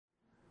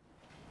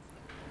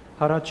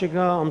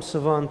Հարաճգա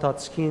ամսվա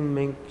ընթացքին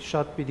մենք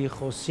շատ պիտի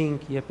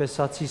խոսենք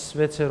Եփեսացիս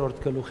 6-րդ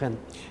գլուխեն։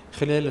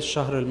 خلال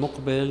الشهر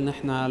المقبل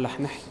نحن رح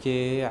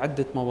نحكي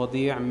عدة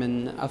مواضيع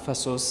من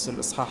أفسس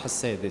الإصحاح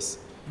السادس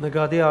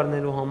Նկատի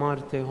առնելու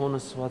համար թե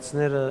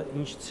հոնսվածները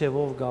ինչ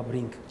ցևով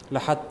գաբրինք,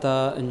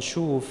 لحتى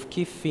نشوف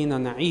كيف فينا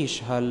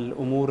نعيش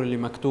هالأمور اللي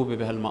مكتوبة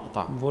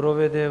بهالمقطع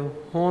որովհետև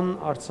հոն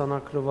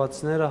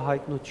արցանակրվածները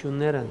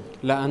հայտնություններ են,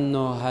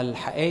 لأنه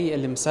هالحقائق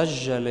اللي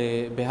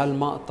مسجلة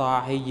بهالمقطع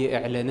هي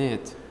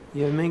إعلانات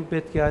եւ մենք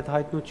պետք է այդ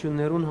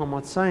հայտնություններուն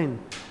համաձայն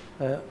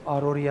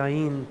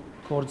առօրյային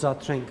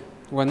կորցատրենք։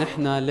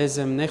 ونحن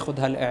لازم ناخد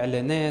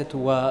هالإعلانات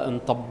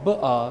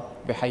ونطبقها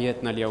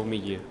بحياتنا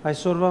اليومية.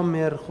 Այսօրվա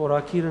մեր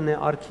խորակիրն է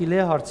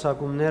արքիլե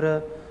հարցակումները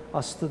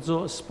Աստծո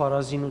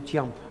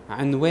սպարազինությամբ։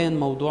 عنوان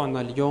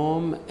موضوعنا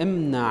اليوم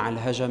امنع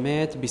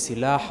الهجمات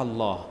بسلاح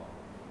الله.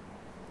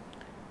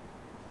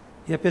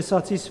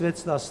 Եփեսացիս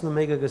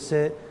 6:11-ը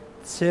գսե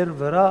ծեր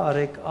վրա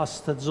արեք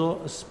Աստծո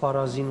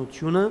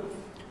սպարազինությունը,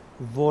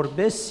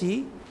 որբեսի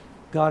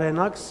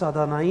գարենակ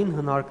սատանային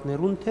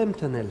հնարքներուն թեմ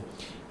տնել։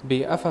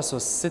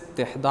 بأفسس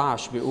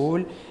 6:11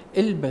 بيقول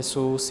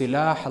البسوا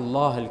سلاح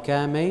الله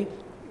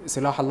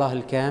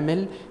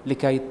الكامل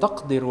لكي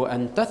تقدروا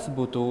أن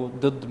تثبتوا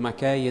ضد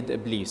مكايد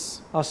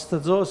إبليس.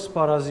 Աստծո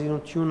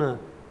սպարազինությունը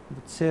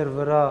ծեր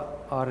վրա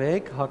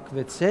արեք,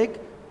 հակվեցեք,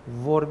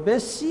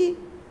 որբեսի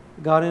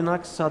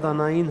գարենակ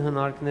սատանային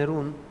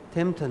հնարքներուն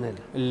թեմ տնել։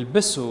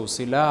 البسوا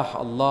سلاح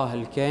الله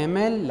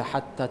الكامل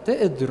لحتى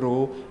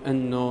تقدروا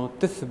أنه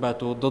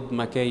تثبتوا ضد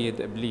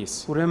مكايد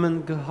إبليس.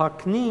 Ուրեմն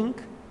գհակնինք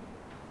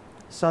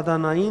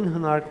սատանային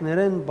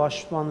հնարքներեն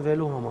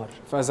պաշտպանվելու համար։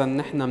 فإذا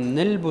نحن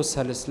بنلبس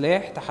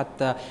هالسلاح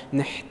حتى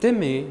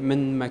نحتمي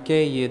من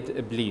مكايد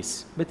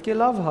إبليس. Պետք է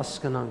լավ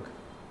հասկանանք,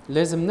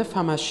 لازم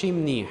نفهم هالشي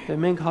منيح թե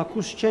մենք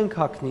հակուս չենք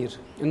հակնիր,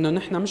 إنه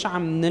نحن مش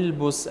عم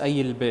نلبس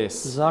أي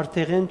لباس،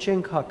 զարթեղեն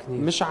չենք հակնիր,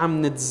 مش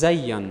عم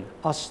نتزين،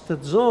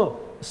 Աստծո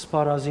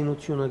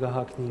սպարազինությունը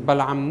գահակնին։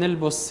 بل عم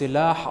نلبس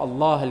سلاح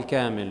الله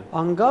الكامل.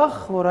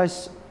 Անգախ որ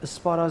այս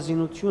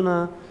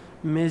սպարազինությունը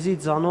մեզի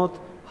ցանոթ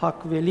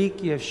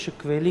հակվելիք եւ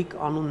շկվելիք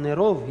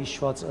անուններով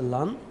հիշված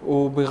ըլան,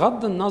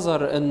 وبغض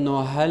النظر انه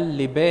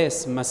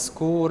هاللباس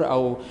مذكور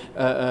او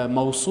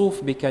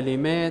موصوف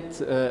بكلمات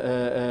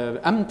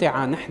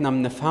امتعه نحن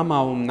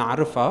بنفهمها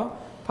وبنعرفها،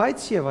 բայց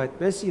եւ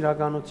այդպես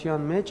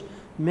իրականության մեջ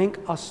մենք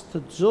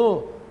Աստծո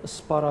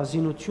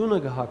սպարազինությունը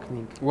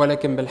գահակնենք։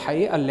 ولكن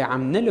بالحقيقه اللي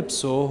عم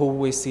نلبسه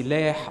هو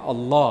سلاح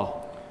الله.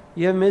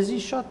 Եվ մեզի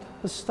շատ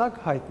հստակ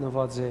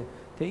հայտնված է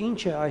թե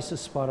ինչ է այս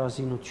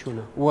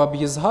սպարազինությունը։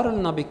 وبيظهر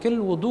لنا بكل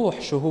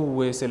وضوح شو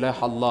هو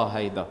سلاح الله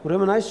هيدا.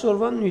 Ուրեմն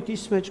այսօրվան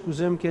նույնիս մեջ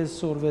կուզեմ քեզ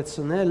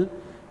սորվեցնել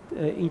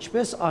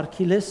ինչպես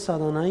արքիլես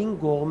սատանային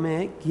գողմե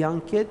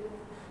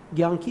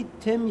ցանկի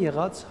թեմ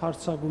եղած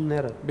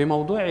հարցակումները։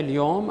 بموضوع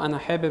اليوم انا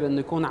حابب انه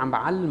يكون عم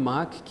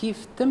بعلمك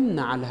كيف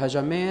تمنع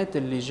الهجمات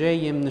اللي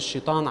جايه من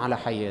الشيطان على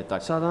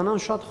حياتك. Սատանան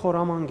շատ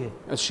խորամանկ է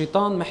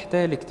الشيطان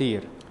محتال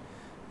كتير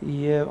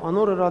եւ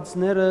անոր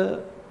ըրածները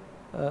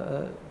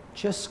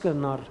չես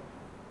կնար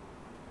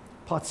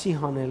բացի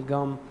հանել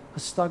կամ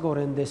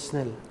հստակորեն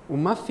տեսնել։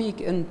 وما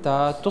فيك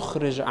انت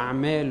تخرج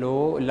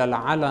اعماله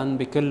للعلن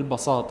بكل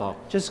بساطه.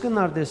 Չես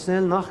կնար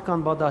տեսնել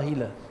նախքան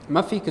բադահիլը։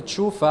 ما فيك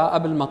تشوفها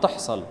قبل ما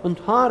تحصل،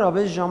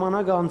 Ընդհանրապես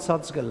ժամանակը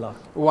անցած գլա։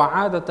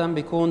 وعادة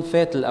بيكون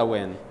فات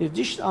الأوان. Եվ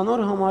ճիշտ անոր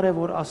համար է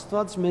որ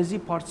Աստված մեզի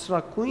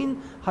բարձրակույն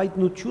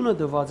հայտնությունը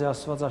տված է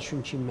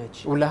Աստվածաշունչի մեջ։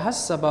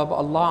 ولهالسبب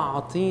الله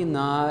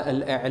عطينا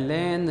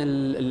الإعلان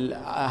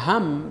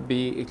الأهم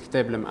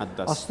بالكتاب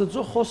المقدس.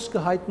 Աստծո խոսքը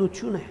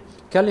հայտնություն է։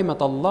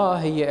 كلمة الله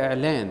هي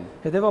إعلان،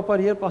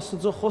 Հետևաբար երբ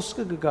Աստծո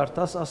խոսքը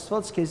կգարտաս,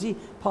 Աստված քեզի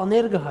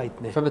բաներ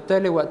կհայտնի։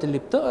 فبالتالي وقت اللي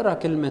بتقرأ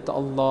كلمة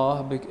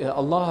الله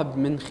الله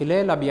من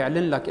خلالها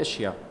بيعلن لك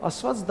أشياء،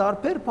 Աստված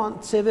դարբեր բան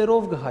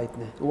ծևերով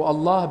կհայտնի։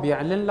 والله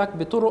بيعلن لك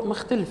بطرق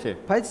مختلفة.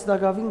 Բայց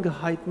դակավին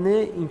կհայտնի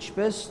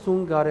ինչպես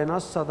ցուն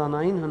գարենաս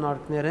սատանային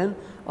հնարքներեն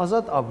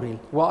ազատ ապրիլ։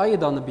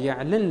 وأيضا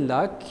بيعلن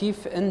لك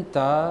كيف أنت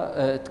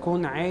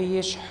تكون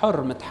عايش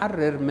حر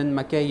متحرر من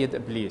مكايد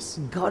إبليس.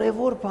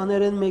 Կարևոր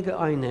բաներեն մեկը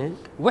այն է,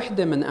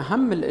 وحدة من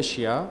أهم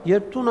الأشياء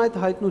երբ դու այդ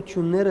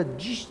հայտնությունները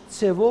ճիշտ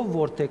ծևով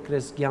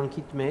որտեքրես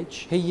ցանկիդ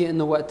մեջ, هي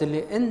إنه وقت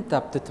اللي أنت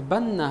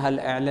بتتبنى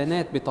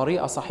هالإعلانات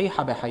بطريقة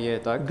صحيحة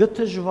بحياتك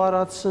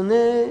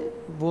գտժվարացնե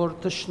որ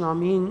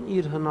տշնամին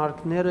իր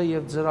հնարքները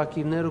եւ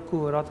ծրակիրները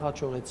քու վրա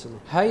հաջողեցնի։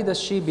 هيدا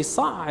الشيء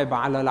بيصعب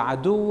على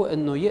العدو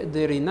إنه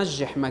يقدر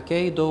ينجح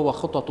مكايده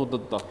وخططه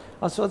ضده.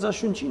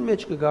 Աստվածաշունչին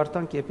մեջ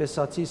կգարտանք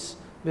Եփեսացիս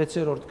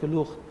 6-րդ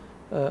գլուխ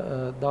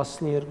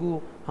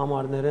 12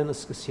 համարներեն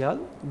սկսյալ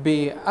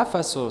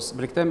بأفسس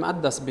بالكتاب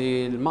المقدس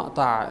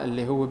بالمقطع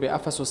اللي هو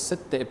بأفسس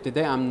 6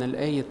 ابتداء من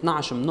الآية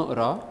 12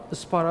 بنقرأ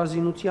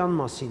սպարազինության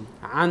մասին։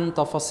 عن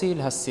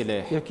تفاصيل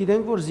هالسلاح. Եվ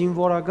գիտենք որ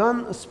զինվորական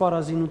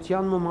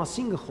սպարազինության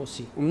մասին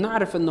կխոսի։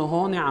 وبنعرف إنه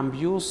هون عم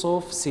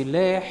بيوصف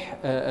سلاح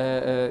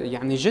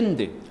يعني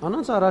جندي.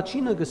 Անոնց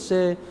առաջինը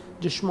գսե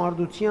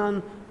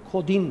ճշմարտության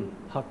կոդին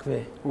հակվե։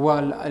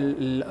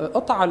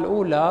 والقطعة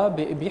الأولى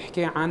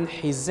بيحكي عن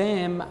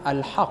حزام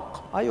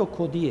الحق. Այո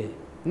կոդի է։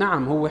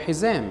 نعم هو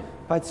حزام،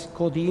 բայց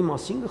կոդիի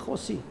մասին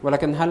կխոսի։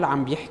 ولكن هل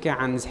عم بيحكي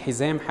عن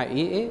حزام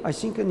حقيقي؟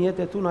 Այսինքն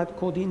եթե դու այդ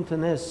կոդին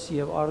տնես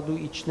եւ արդու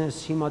իջնես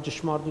հիմա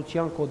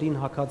ճշմարտության կոդին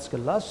հակած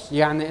գլաս,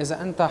 يعني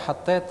إذا أنت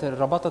حطيت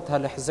ربطت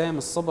هالحزام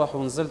الصبح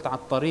ونزلت على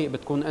الطريق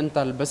بتكون أنت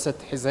لبست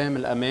حزام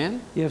الأمان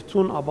եւ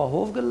ցուն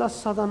աբահով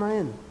գլաս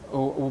սատանային։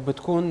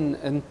 وبتكون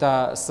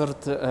أنت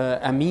صرت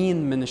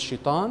أمين من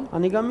الشيطان.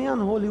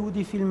 Անիգամյան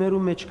Հոլիվուդի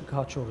ֆիլմերում մեջ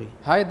կքաչողի։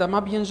 هيدا ما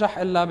بينجح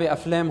إلا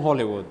بأفلام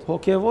هوليوود.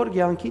 Հոգևոր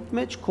կյանքիդ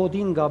մեջ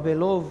կոդին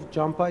գաբելով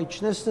ջամփա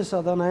իջնես թե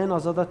սատանային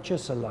ազատած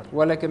չես լար։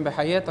 ولكن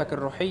بحياتك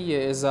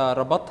الروحية إذا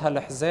ربطت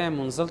هالحزام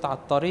ونزلت على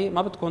الطريق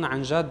ما بتكون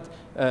عن جد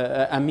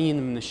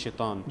أمين من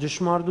الشيطان.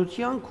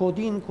 Ճշմարտության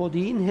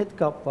կոդին հետ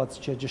կապված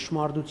չէ,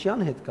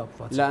 ճշմարտության հետ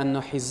կապված։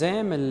 لأنه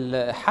حزام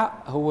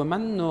الحق هو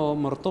منه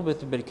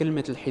مرتبط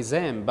بكلمة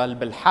الحزام بل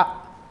بالحق.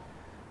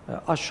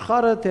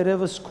 Աշխարհը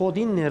դերևս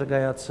կոդին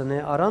ներկայացնե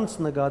առանց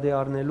նկատի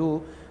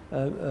առնելու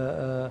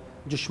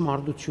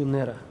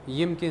ճշմարտությունները։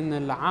 يمكن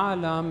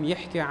العالم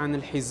يحكي عن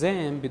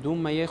الحزام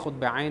بدون ما ياخذ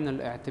بعين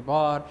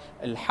الاعتبار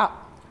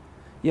الحق.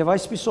 Եվ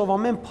այսպիսով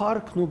ամեն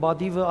парքն ու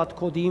բադիվը այդ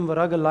կոդին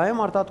վրա գլայեմ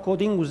արդ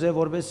կոդին ուզե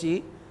որբեսի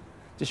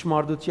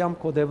ճշմարտությամբ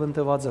կոդեվն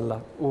տված լա։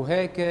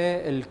 وهيك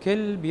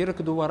الكل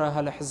بيركضوا ورا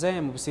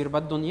هالحزام وبصير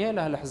بدهم اياه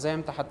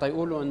لهالحزام حتى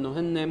يقولوا انه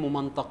هن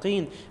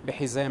ممنطقين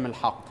بحزام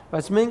الحق.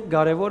 Բայց մենք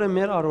կարևոր է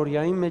մեր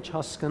առօրյայի մեջ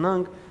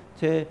հասկանանք,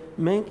 թե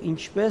մենք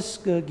ինչպես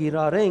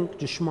կգիրառենք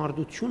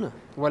ճշմարտությունը։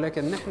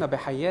 ولكن نحن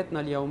بحياتنا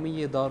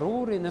اليومية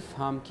ضروري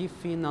نفهم كيف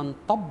فينا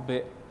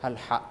نطبق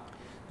هالحق.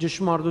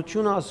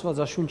 Ճշմարտությունը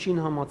Աստվածաշունչին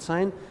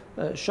համաձայն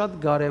շատ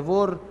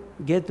կարևոր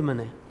գետ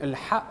մնե։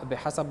 الحق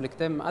بحسب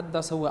الكتاب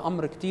المقدس هو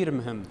أمر كتير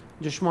مهم.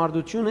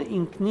 Ճշմարտությունը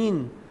ինքնին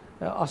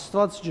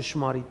Աստված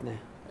ճշմարիտն է։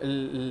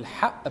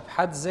 الحق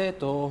بحد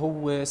ذاته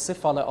هو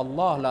صفة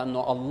لله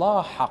لأنه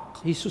الله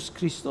حق. Հիսուս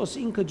Քրիստոս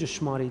ինքը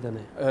ճշմարիտն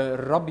է։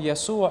 الرب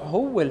يسوع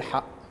هو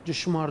الحق،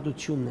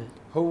 Ճշմարտությունն է։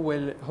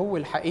 هو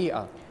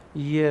الحقيقة.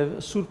 Եվ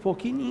Սուրբ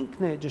Օքին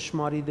ինքն է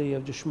ճշմարիտը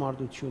եւ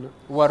ճշմարտությունը։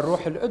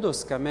 والروح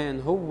القدس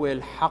كمان هو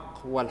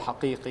الحق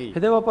والحقيقي.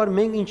 Հետևաբար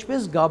մենք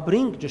ինչպես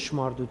գաբրինք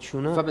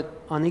ճշմարտությունը,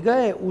 անիգա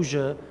է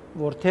ուժը,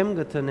 որ թեմ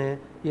գտնե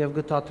եւ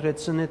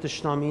գտածրեցնե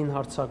տշնամին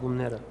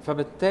հարցակումները։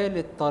 فبالتالي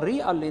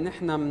الطريقة اللي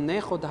نحن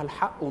بناخذ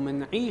هالحق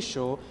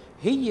ومنعيشه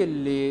هي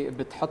اللي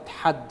بتحط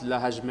حد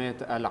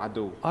لهجمات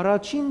العدو.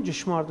 Առաջին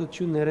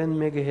ճշմարտություններն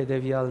մեկը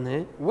հետեւյալն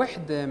է.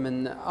 وحدة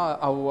من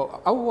أو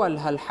أول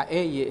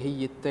هالحقائق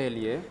هي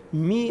التالية.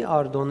 Մի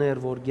արդոներ,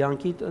 որ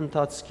կյանքիդ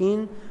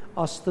ընթացքին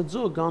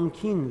Աստծո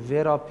գամքին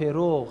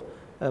վերապերող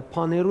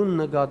բաներուն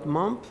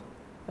նկատմամբ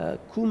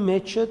քու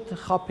մեջդ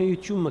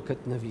խափեություն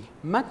մգտնվի։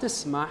 ما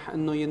تسمح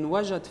انه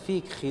ينوجد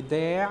فيك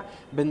خداع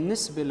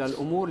بالنسبة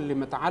للأمور اللي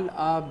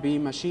متعلقة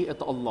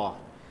بمشيئة الله.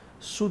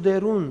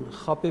 Սուդերուն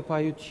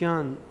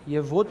խափեփայության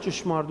եւ ոչ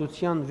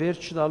ճշմարտության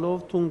վերջ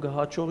տալով տուն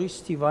գահաճողի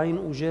ստիվային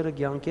ուժերը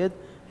կյանքեդ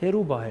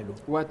հերու բահելու։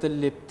 وقت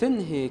اللي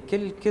بتنهي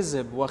كل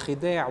كذب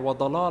وخداع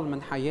وضلال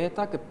من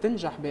حياتك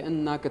بتنجح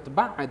بانك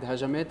تبعد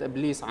هجمات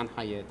ابليس عن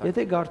حياتك.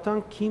 Եթե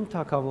գարտանք Քիմ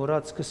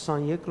թագավորած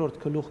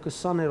 22-րդ գլուխ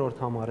 20-րդ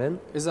համարեն,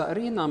 إذا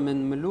قرينا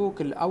من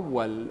ملوك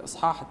الأول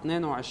إصحاح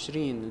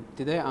 22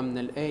 ابتداء من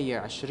الآية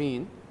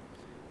 20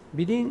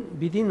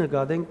 բիդի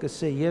նկատենք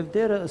կսե եւ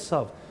դերը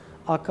ըսավ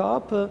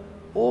Ակապը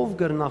ով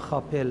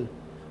գրնախապել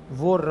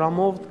որ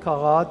Ռամով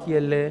քաղաք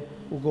ելե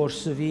ու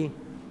գործվի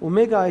ու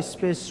մեկ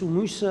այսպես ու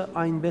մյուսը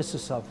այնպես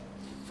ըսավ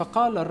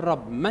فقال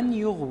الرب من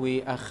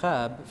يغوي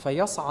أخاب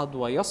فيصعد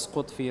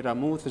ويسقط في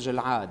رموث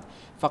جلعاد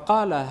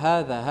فقال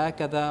هذا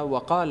هكذا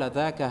وقال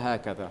ذاك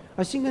هكذا.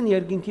 Այսինքն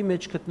երկինքի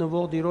մեջ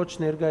գտնվող դիրոջ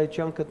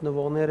ներկայության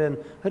գտնվողներ են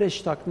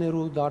հրեշտակներ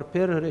ու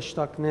դարբեր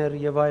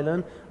հրեշտակներ եւ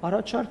այլն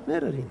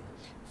առաջարկներ էին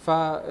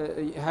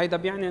فهيدا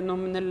بيعني انه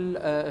من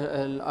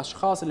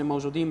الاشخاص اللي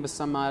موجودين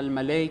بالسماء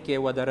الملائكه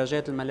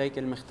ودرجات الملائكه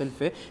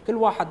المختلفه كل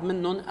واحد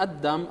منهم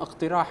قدم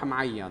اقتراح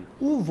معين.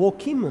 ու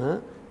ոգիմը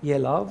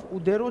ելավ ու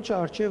դերոջը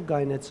արչև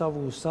գայնեցավ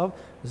ու ուսավ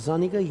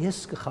զանիգը ես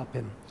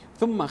կխապեմ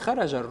ثم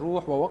خرج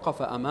الروح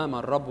ووقف امام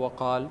الرب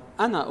وقال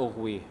انا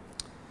اغويه.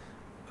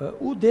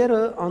 ու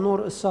դերը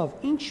անոր ըսավ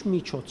ինչ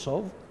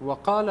միջոցով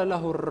وقال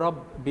له الرب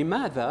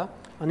بماذا؟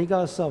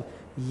 անիգա ըսավ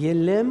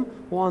ելեմ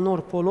ու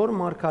անոր բոլոր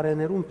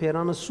մարգարեներուն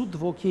բերանը սուտ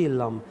ոգի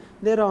լամ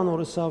դերը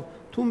անոր ըսավ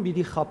թում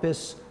պիտի խապես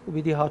ու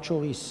պիտի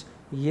հաճողիս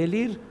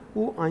ելիր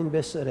ու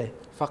այնպես ըրե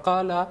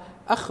فقال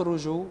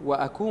اخرج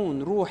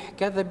واكون روح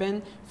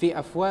كذب في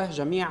افواه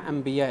جميع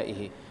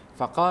انبيائه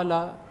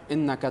فقال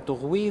انك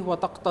تغويه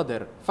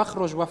وتقتدر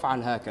فاخرج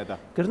وافعل هكذا.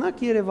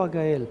 կրնակ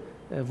երևակայել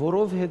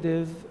որով հետև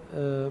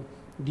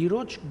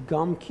դիրոջ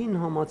գամքին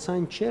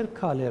համացան չեր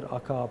քալեր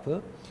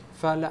ակապը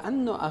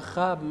فلأنه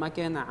أخاب ما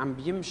كان عم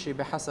بيمشي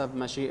بحسب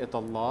مشيئة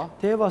الله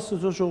Թեև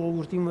Աստծո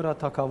ժողովրդին վրա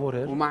թակավոր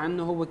էր, ومع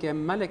أنه هو كان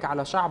ملك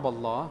على شعب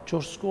الله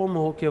չորս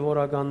կողմը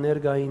հոգևորականներ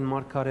կային,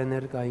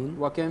 մարգարեներ կային,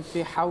 وكان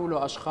في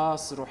حوله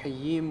أشخاص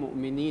روحيين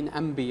مؤمنين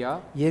أنبياء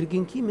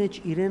երկինքի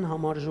մեջ իրեն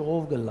համար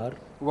ժողով գլար,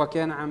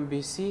 وكان عم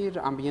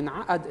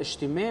بينعقد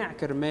اجتماع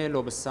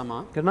كرماله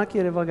بالسماء. կրնակ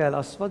երևակայել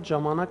Աստված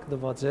ժամանակ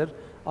տված էր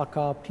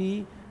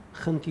ակապի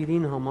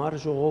խնդիրին համար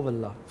ժողովը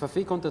լա։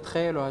 ففيكم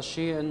تتخيلوا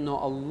هالشيء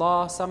انه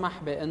الله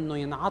سمح بانه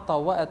ينعطى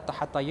وقت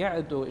حتى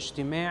يعقدوا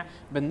اجتماع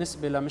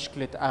بالنسبه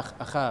لمشكله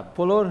اخاب.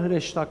 Բոլոր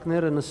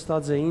հրեշտակները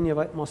նստած էին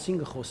եւ այդ մասին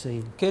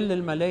գխոսեին։ كل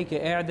الملائكه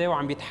قاعده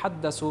وعم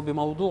بيتحدثوا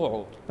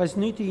بموضوعه. Բայց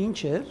նույնը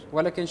ինչ էր,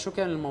 ولكن شو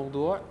كان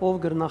الموضوع؟ ով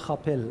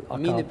գրնախապել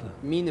Ակաբը։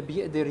 مين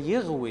بيقدر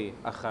يغوي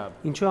اخاب؟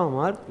 Ինչու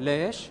համար,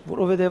 ليش؟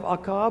 որովհետեւ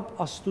Ակաբ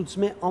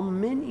Աստուծմե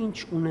ամեն ինչ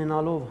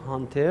ունենալով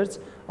հանդերձ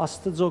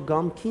Աստծո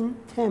գամքին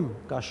թեմ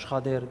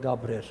կաշխատեր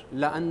Գաբրեր։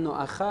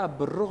 لانه اخاب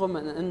بالرغم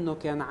من انه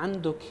كان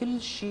عنده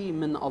كل شيء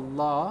من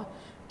الله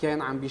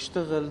كان عم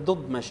بيشتغل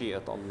ضد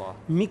مشيئة الله.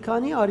 Մի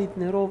քանի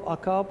արիտներով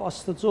Ակաբ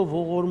Աստծո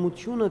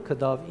ողորմությունը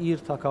կդավ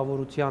իր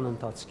թակավորության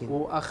ընթացքին։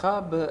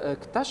 وأخاب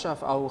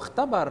اكتشف أو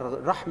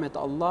اختبر رحمة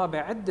الله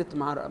بعدة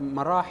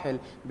مراحل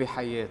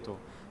بحياته.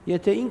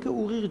 Եթե ինքը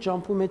ուղիղ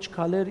ջամփու մեջ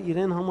քալեր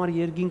իրեն համար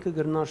երկինքը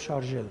գրնար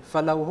շարժել։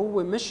 فلو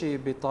هو مشي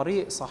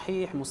بطريق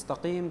صحيح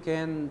مستقيم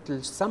كانت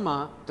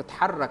السماء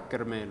تتحرك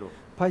كرماله.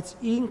 Բայց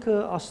ինքը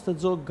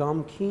Աստծո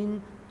գամքին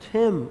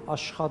թեմ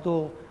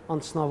աշխատող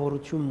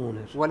անձնավորություն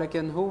ուներ։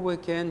 ولكن هو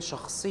كان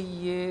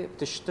شخصية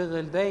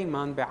بتشتغل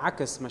دايما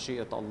بعكس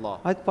مشيئة الله.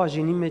 Այդ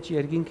բաժինի մեջ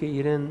երկինքը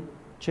իրեն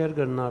չեր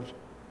գրնար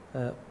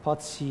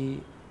բացի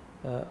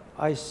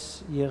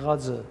այս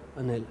եղածը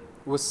անել։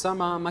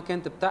 والسماء ما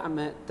كانت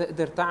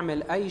تقدر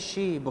تعمل أي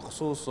شيء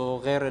بخصوصه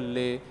غير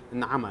اللي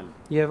انعمل.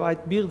 Եվ այդ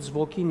բիղձ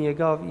ոգին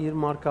եկավ իր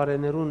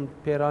մարգարեներուն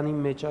Պերանի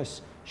մեջ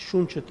այս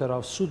շունչը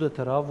տրավ, սուդը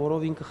տրավ,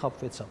 որով ինքը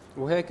խապվեցավ։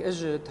 وهيك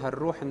اجت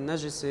هالروح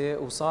النجسة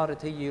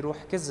وصارت هي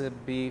روح كذب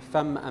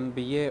بفم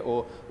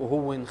أنبيائه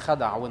وهو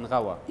انخدع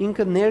وانغوى.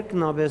 Ինքը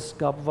ներքնաբես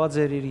կապված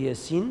էր իր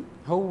եսին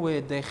هو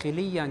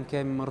داخليا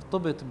كان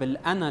مرتبط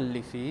بالأنا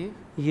اللي فيه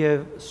եւ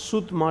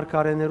սուդ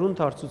մարգարեներուն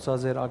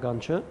դարձուցած էր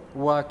ագանչը,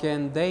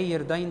 وكان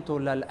داير دينته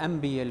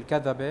للأنبياء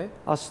الكذبة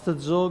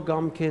Աստծո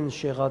գամքեն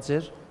շեղած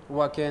էր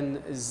وكان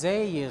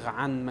زايغ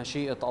عن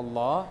مشيئة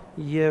الله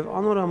եւ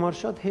անոր համար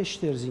շատ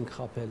հեշտ էր զինք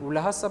խապել։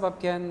 ولهالسبب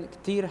كان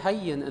كتير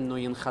هين انه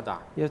ينخدع.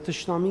 Եվ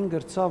տշնամին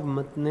գրծավ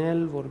մտնել,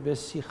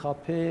 որբեսի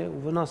խապե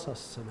ու վնաս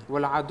հասցնե։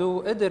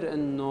 والعدو قدر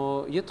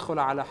انه يدخل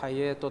على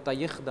حياته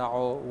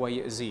تيخدعه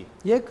ويأذيه.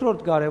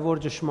 Երկրորդ կարևոր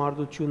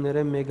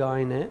ճշմարտությունները մեկը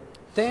այն է,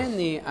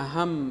 ثاني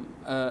أهم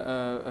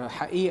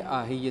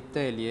حقيقة هي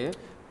التالية: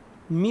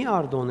 մի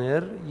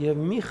արդոներ եւ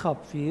մի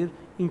խապվիր,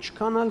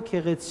 ինչքան ալ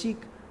քեղեցիկ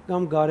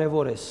կամ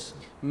կարևոր ես։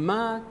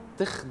 ما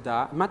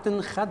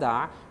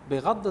تنخدع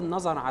بغض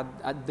النظر عن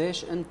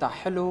قديش انت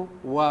حلو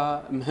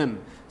ومهم.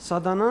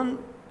 Սատանան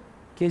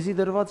քեզի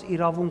դրված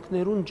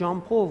իրավունքներուն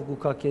ջամփով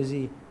գուկա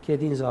քեզի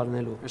կեդին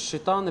զարնելու։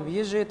 الشيطان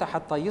بيجي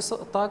حتى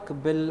يسقطك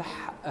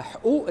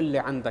بالحقوق اللي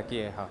عندك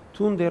اياها.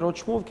 Տուն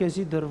դերոճմով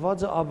քեզի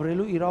դրվածը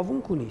ապրելու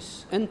իրավունք ունիս։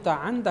 انت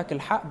عندك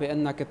الحق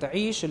بانك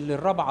تعيش اللي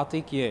الرب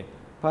عطيك اياه.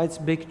 Բայց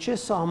բեք չէ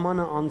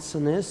սահմանը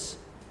անցնես,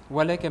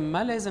 ولكن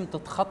ما لازم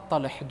تتخطى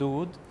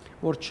الحدود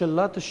որ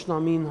չլա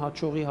տշնամին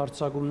հաճողի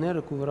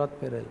հարցակումները կու վրատ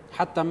բերել։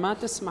 حتى ما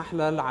تسمح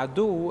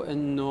للعدو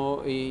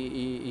انه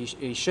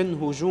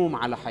يشن هجوم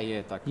على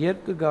حياتك. Երբ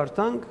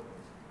կգարտանք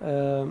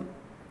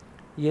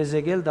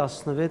Եզեկիել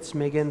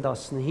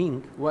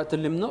 16:1-15 وقت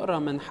اللي بنقرا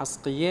من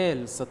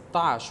حسقيال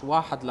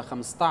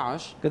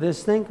 16:1-15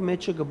 կտեսնենք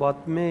մեջը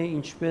կբատմե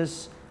ինչպես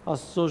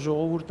Աստծո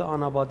ժողովուրդը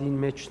անաբադին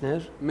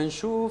մեջներ,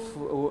 منشوف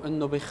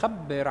انه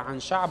بيخبر عن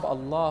شعب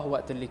الله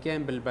وقت اللي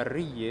كان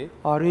بالبريه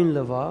արին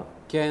լվա,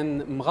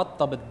 كان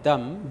مغطى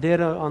بالدم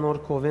դերը անոր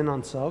կովեն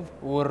անցավ,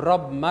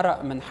 والرب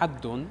مرق من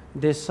حدهم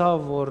դեսավ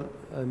որ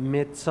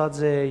մեծած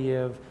է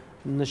եւ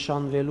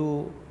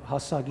նշանվելու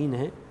հասակին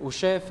է,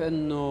 وشاف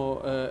انه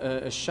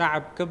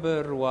الشعب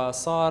كبر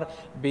وصار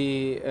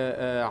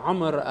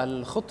بعمر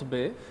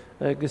الخطبه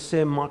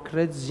գսե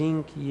մակրեց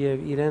զինք եւ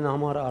իրեն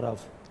համար արավ։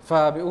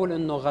 فبيقول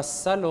انه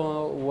غسله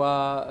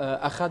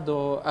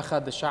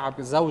اخذ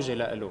الشعب زوجه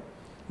له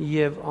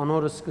Եվ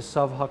անորը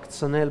սկսավ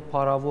հագցնել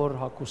փարավոր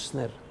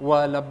հակուսներ։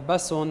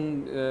 ولبسهم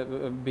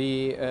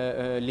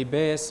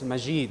بلباس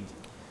مجيد.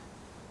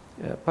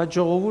 Բայց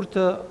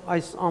ժողովուրդը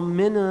այս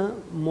ամենը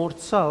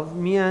մորցավ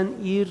միայն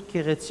իր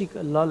քեղեցիկ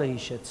լալը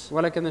հիշեց։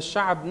 ولكن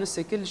الشعب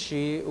نسي كل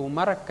شيء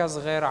وما ركز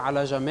غير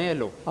على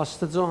جماله.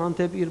 Աստծո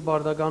հանդեպ իր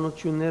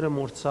բարդականությունները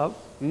մորցավ,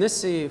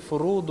 نسي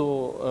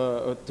فروضه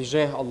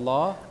تجاه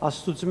الله.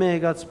 Աստուծո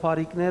եկած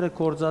բարիկները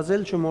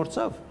կործածել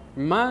չմորցավ,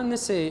 ما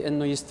نسي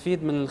انه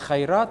يستفيد من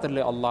الخيرات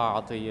اللي الله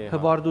عطيه.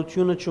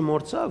 հբարդությունը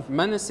չմորցավ,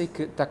 ما نسي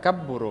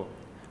تكبره.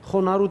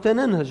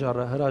 խոնարհութենեն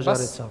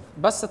հրաժարեցավ։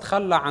 بس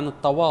تخلى عن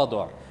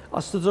التواضع.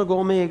 Աստծո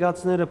գոմե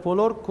եկածները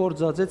բոլոր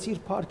կործածեց իր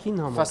բարքին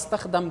համար։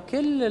 فاستخدم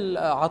كل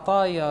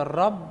العطايا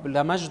الرب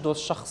لمجده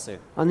الشخصي.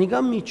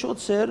 Անիկա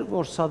միջոց էր,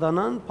 որ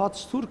սատանան բաց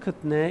թուր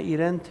գտնե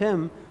իրեն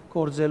թեմ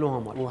կործելու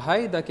համար։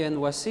 وهيدا كان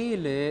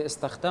وسيله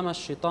استخدمها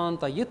الشيطان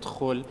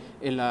تيدخل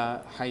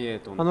الى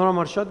حياتهم.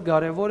 Անորոմար շատ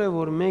կարևոր է,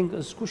 որ մենք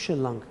զգուշ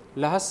լանք։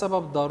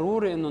 لهالسبب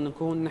ضروري انه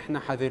نكون نحن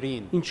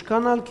حذرين.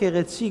 Ինչքան ալ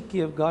քեղեցիկ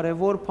եւ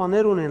կարևոր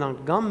բաներ ունենանք,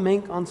 կամ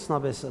մենք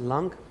անցնաբես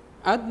լանք,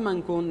 قد ما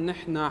نكون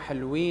نحن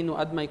حلوين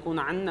وقد ما يكون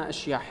عنا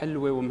اشياء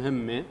حلوه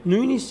ومهمه،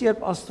 նույնիսկ երբ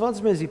Աստված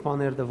մեզի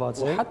բաներ տված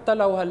է, وحتى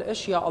لو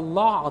هالاشياء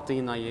الله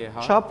عطينا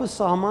اياها، չափը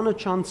սահմանը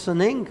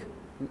չանցնենք,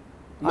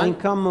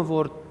 այնքան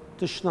որ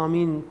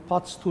տշնամին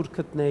բաց թուր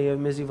գտնե եւ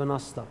մեզի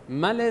վնաս տա։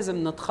 ما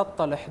لازم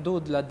نتخطى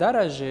الحدود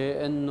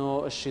لدرجه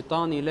انه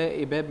الشيطان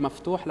يلاقي باب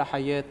مفتوح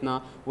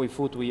لحياتنا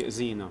ويفوت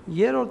ويأذينا.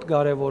 Երրորդ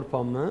կարևոր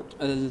բանը՝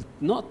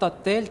 النقطه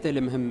الثالثه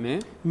المهمه،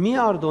 մի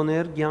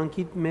արդոներ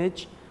ցանկիտ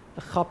մեջ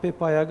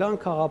խապեպայական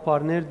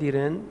խաղապարներ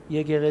դիրեն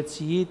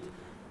եկեղեցիիդ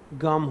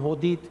կամ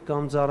հոդիդ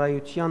կամ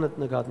ծառայությանդ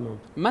նկատմամբ։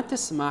 ما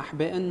تسمح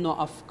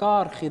بانه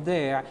افكار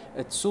خداع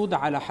تسود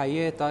على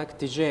حياتك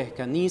تجاه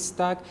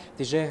كنيستك،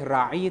 تجاه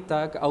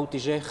رعيتك او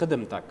تجاه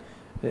خدمتك.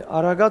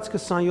 Արագած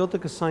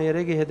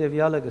 27-23-ի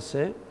հետևյալը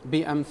գսե.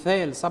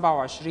 بامثال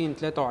 27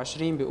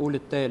 23 بيقول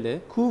التالي: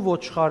 Քու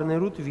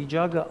ոչխարներուդ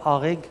վիճակը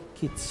աղեգ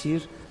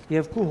քիծիր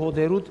եւ քու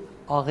հոդերուդ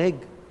աղեգ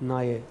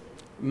նայե։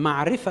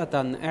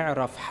 معرفة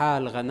اعرف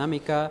حال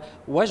غنمك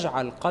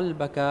واجعل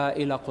قلبك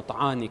إلى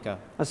قطعانك.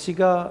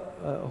 Ասիկա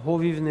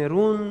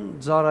հովիվներուն,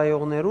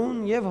 ծառայողներուն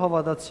եւ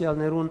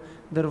հավատացյալներուն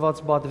դրված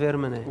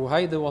բادվերմն է։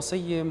 وهيدي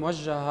وصية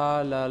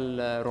موجهة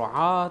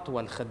للرعاة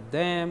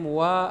والخدام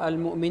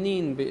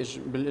والمؤمنين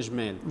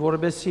بالإجمال،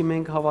 Որովհետեւ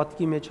մենք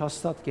հավատքի մեջ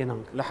հաստատ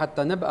կենանք։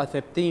 لحتى نبقى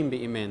ثابتين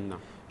بإيماننا.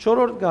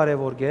 4-րդ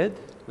կարևոր կետ՝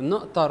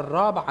 النقطة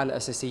الرابعة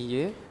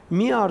الأساسية: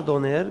 մի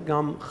արդոներ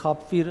կամ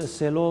խապվիր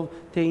ասելով,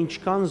 թե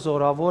ինչքան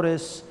զորավոր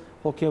ես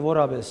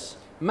հոգևորապես։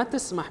 ما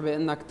تسمح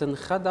بأنك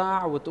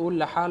تنخدع وتقول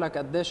لحالك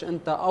قديش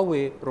أنت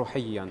قوي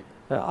روحيا.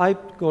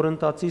 Այդ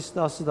Կորինթացիս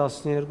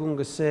 10:12-ն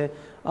գսե,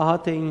 ահա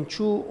թե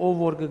ինչու ով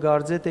որ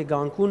կգարձե թե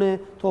գանկուն է,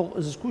 թող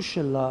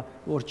զգուշը լա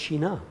որ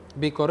չինա։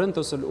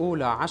 بكورنثوس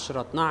الأولى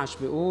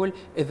 10:12 بيقول: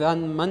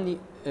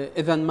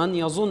 إذا من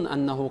يظن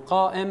أنه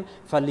قائم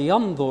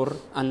فلينظر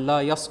أن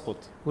لا يسقط.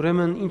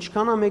 Ուրեմն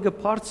ինչքան ամեկը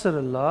բարձր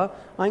լա,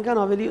 այնքան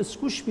ավելի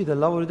զգուշ պիտի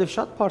լա, որովհետև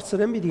շատ բարձր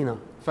եմ պիտինա։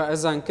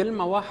 فإذا كل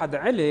ما واحد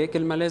علي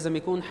كل ما لازم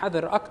يكون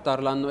حذر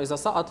أكثر، لأنه إذا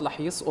سقط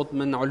رح يسقط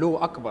من علو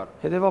أكبر.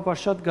 Հետևաբար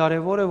շատ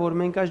կարևոր է որ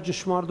մենք այս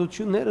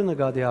ճշմարտությունները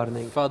նկատի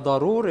առնենք։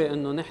 فضروري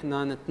إنه نحن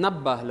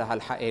نتنبه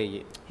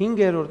لهالحقائق.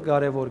 5-րդ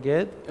կարևոր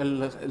կետ՝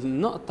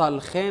 النقطة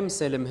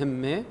الخامسة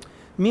المهمة: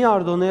 մի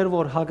արդոներ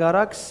որ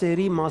հագարակ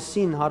սերի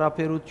մասին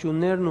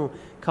հարաբերություններն ու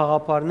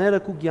խաղապարները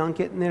կու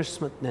ցանկետներս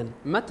մտնեն։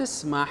 ما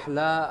تسمح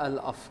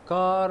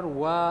للأفكار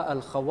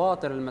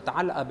والخواطر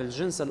المتعلقة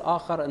بالجنس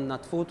الآخر أنها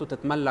تفوت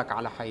وتتملك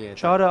على حياتك.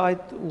 Չարը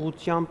այդ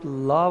ուղությամբ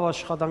լավ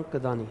աշխատանք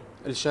կդանի։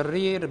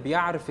 الشرير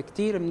بيعرف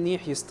كتير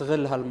منيح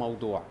يستغل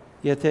هالموضوع.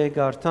 Եթե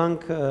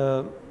գարտանք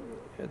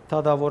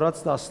Թադավորած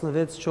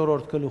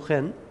 16-4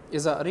 գլուխեն,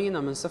 إذا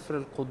قرينا من سفر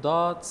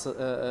القضاة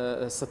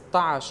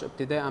 16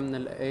 ابتداء من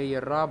الآية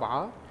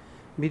الرابعة،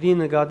 պիտի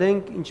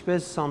նկատենք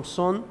ինչպես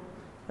Սամսոն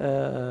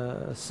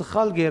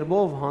սխալ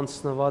գերբով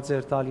հանձնված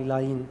էր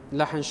Դալիլային։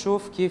 رح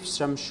نشوف كيف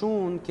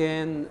شمشون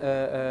كان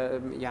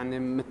يعني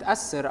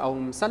متأثر أو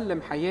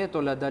مسلم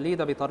حياته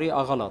لدليدا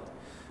بطريقة غلط.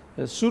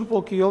 Սուրբ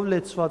ոգիով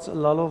լեցված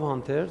լալով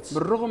հանդերձ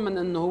بالرغم من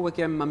أنه هو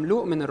كان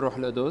مملوء من الروح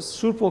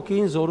القدس، Սուրբ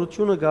ոգին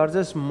զորությունը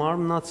գարձես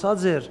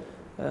մարմնացած էր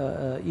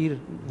իր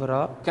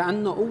վրա,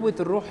 كأنه قوة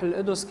الروح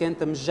القدس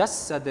كانت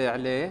مجسدة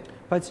عليه،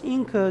 բայց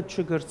ինքը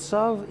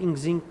չգրծավ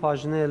ինքզին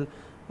բաժնել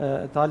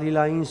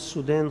Դալիլային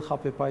սուդեն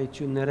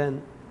խապեպայություններեն։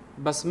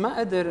 بس ما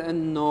قدر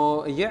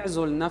انه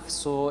يعزل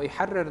نفسه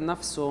يحرر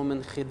نفسه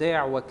من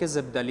خداع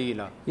وكذب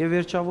دليلا. Եվ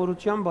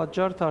վերջավորության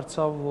պատճառ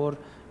դարձավ որ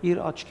իր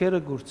աչքերը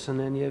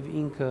գուրցնեն եւ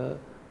ինքը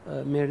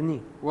մեռնի։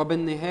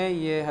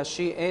 وبالنهاية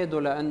هالشيء قاده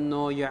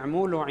لأنه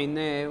يعموله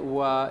عينيه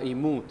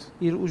ويموت.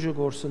 Իր ուժը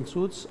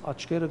գործընծուց,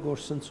 աչքերը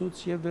գործընծուց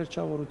եւ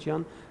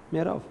վերջավորության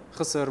մեռավ։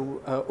 خسر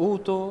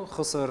قوته،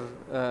 خسر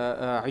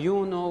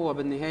عيونه،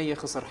 وبالنهاية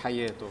خسر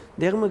حياته.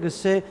 Դեղը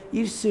գսե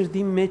իր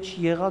սիրտի մեջ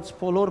եղած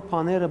բոլոր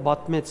բաները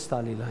բատմեց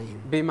Դալիլային։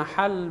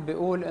 بمحل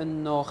بيقول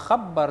انه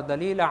خبر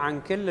دليلا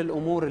عن كل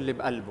الامور اللي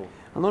بقلبه.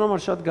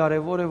 Անոնհամար շատ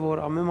կարևոր է որ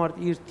ամեն մարդ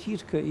իր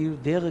թիրքը, իր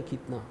դեղը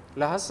գիտնա։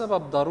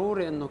 لهالسبب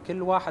ضروري انه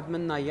كل واحد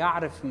منا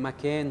يعرف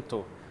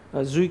مكانته.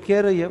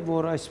 Զույգերը եւ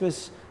որ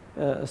այսպես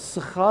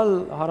սխալ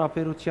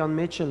հարաբերության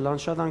մեջ լան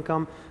շատ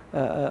անգամ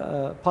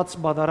բաց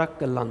բادرակ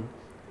կլան։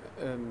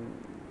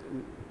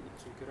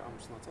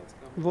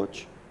 Ոչ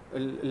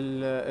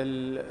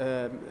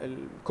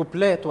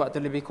الكوبلات وقت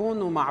اللي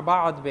بيكونوا مع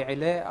بعض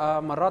بعلاقة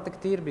مرات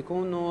كتير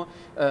بيكونوا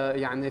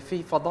يعني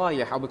في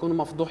فضايح أو بيكونوا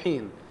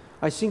مفضوحين.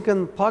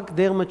 Այսինքն փակ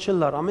դեղը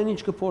չլար, ամեն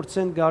ինչ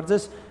կփորձեն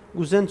գարձես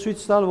գուզեն ցույց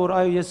տալ որ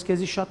այո ես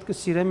քեզի շատ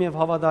կսիրեմ եւ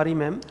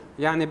հավատարիմ եմ։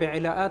 يعني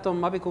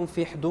بعلاقاتهم ما بيكون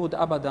في حدود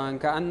ابدا،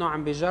 كانه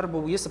عم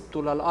بيجربوا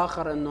ويثبتوا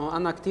للاخر انه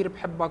انا كثير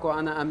بحبك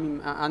وانا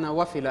انا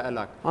وفي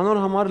لك. Անոր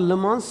համար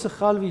լման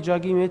սխալ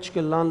վիճակի մեջ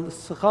կլան,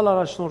 սխալ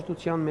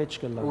առաջնորդության մեջ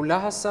կլան։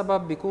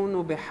 ولهالسبب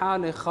بيكونوا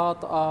بحاله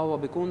خاطئه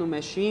وبيكونوا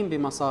ماشيين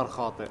بمسار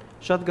خاطئ.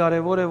 Շատ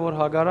կարևոր է որ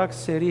հագարակ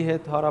սերի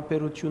հետ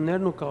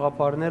հարաբերություններն ու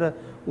կաղապարները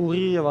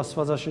ուղիղ եւ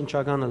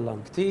աստվածաշնչական լան։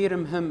 كثير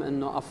مهم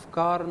انه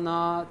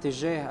افكارنا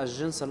تجاه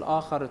الجنس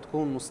الاخر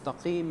تكون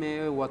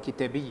مستقيمه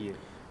وكتابيه.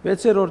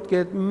 6-րդ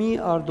կետ մի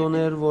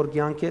արդոներ որ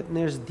կյանքեդ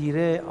ներս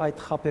դիրե այդ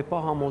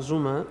խապեպա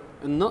համոզումը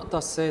النقطة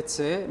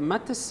السادسة ما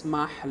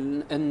تسمح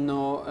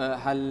انه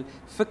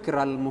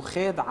هالفكرة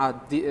المخادعة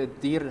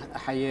تدير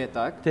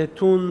حياتك թե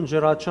տուն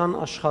ջրաչան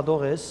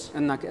աշխատող ես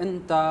انك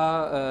انت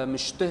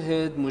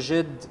مجتهد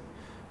مجد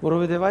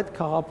որովհետև այդ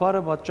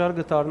խաղապարը պատճառ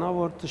կդառնա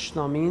որ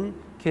տշնամին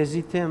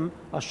քեզի թեմ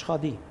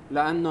աշխատի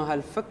لأنه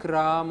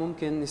هالفكرة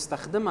ممكن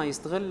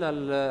يستغل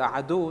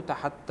العدو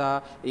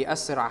حتى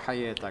يأثر على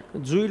حياتك.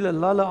 Ձույլը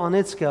լալը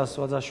անեցք է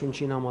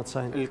Աստվածաշունչին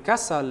համաձայն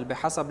الكسل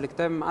بحسب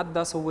الكتاب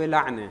المقدس هو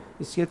لعنة.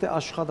 Իսկ եթե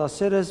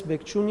աշխատասեր ես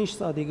բեկչունի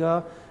ստադիգա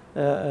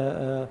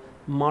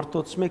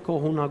մարտոցմե քո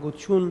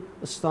հունագություն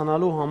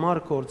ստանալու համար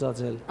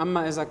կործածել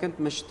أما إذا كنت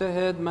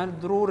مجتهد ما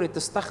ضروري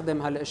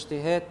تستخدم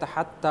هالاجتهاد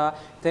حتى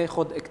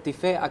تاخذ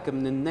اكتفائك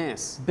من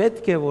الناس.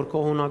 Պետք է որ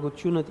քո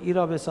հունագությունդ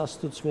իրապես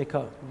Աստծուց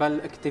մեկա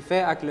بل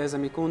اكتفائك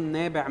لازم يكون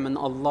نابع من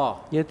الله.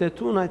 Եթե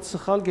դու այդ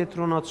սխալ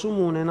գետրոնացում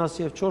ունենաս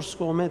եւ 4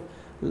 կողմեդ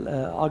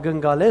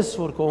ագնգալես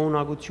որ քո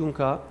հունագություն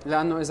կա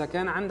لأنه إذا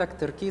كان عندك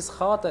تركيز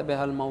خاطئ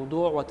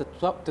بهالموضوع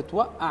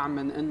وتتوقع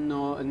من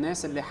إنه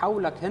الناس اللي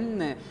حولك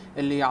هن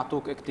اللي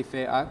يعطوك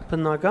اكتفائك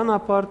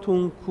բնականաբար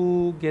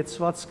դու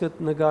գեցվածքդ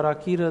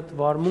նկարակիրդ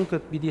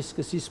վարմունքդ պիտի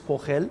սկսես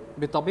փոխել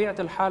بطبيعة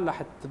الحال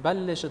رح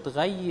تبلش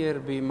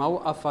تغير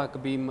بموقفك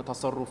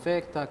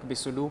بتصرفاتك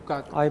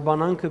بسلوكك այ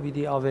բանանքը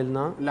պիտի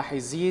ավելնա رح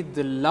يزيد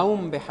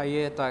اللوم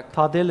بحياتك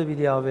թադելը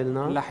պիտի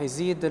ավելնա رح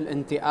يزيد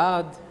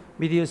الانتقاد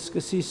պիտի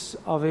սկսես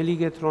ավելի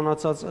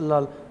գետրոնացած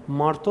ըլալ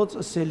մարտոց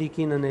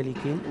ըսելիքին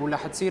ընելիքին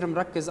ورح تصير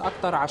مركز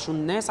أكثر على شو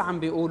الناس عم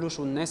بيقولوا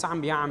شو الناس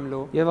عم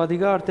بيعملوا եւ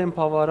ադիգա արդեն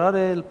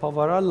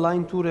բավարար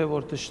լայն տուր է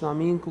որ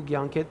տշնամին ու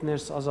ցանկետ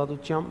ներս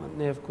ազատությամբ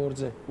նև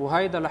կորձե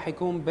وهيدا رح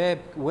يكون باب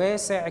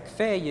واسع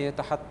كفاية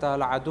حتى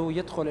العدو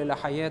يدخل إلى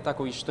حياتك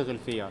ويشتغل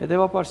فيها.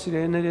 հետեւաբար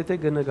սիրելիներ եթե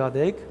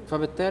գնկադեք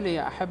فبالتالي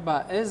يا أحبة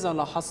إذا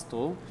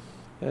لاحظتوا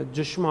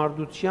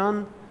ճշմարտության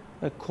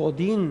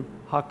կոդին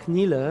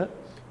հակնիլը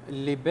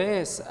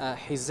لباس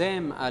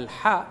حزام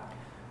الحق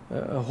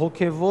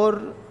հոգևոր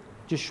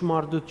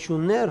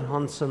ճշմարտություններ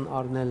հանցն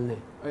առնելն է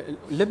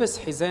لبس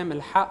حزام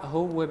الحق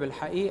هو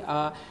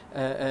بالحقيقة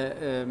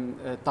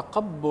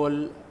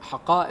تقبل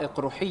حقائق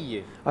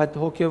روحية այդ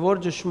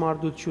հոգևոր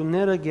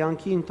ճշմարտությունները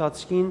ցանկի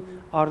ընթացքին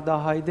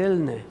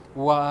արդահայտելն է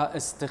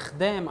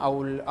واستخدام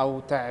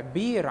أو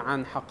تعبير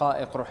عن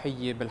حقائق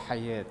روحية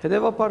بالحياة.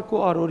 հետեւաբար քո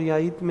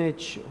առօրյայիդ մեջ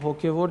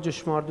հոգևոր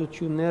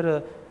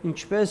ճշմարտությունները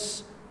ինչպես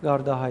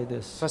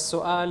գարդահայտես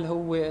فالسؤال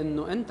هو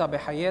إنه أنت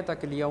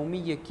بحياتك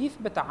اليومية كيف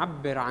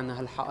بتعبر عن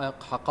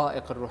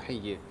هالحقائق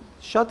الروحية؟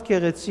 Շատ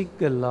գեղեցիկ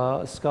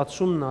կլա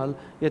սկացումնալ,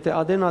 եթե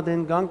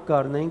ադեն գանք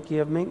կառնենք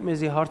եւ մենք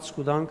մեզի հարց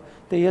կուտանք,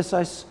 թե ես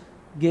այս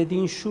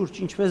գեդին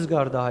շուրջ ինչպես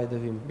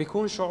գարդահայտվիմ։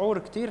 بيكون شعور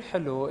كتير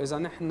حلو إذا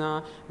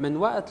نحن من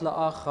وقت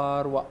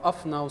لآخر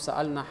وقفنا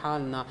وسألنا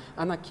حالنا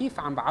أنا كيف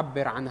عم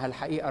بعبر عن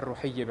هالحقيقة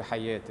الروحية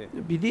بحياتي؟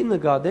 Պիտի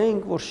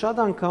նկատենք, որ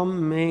շատ անգամ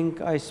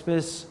մենք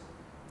այսպես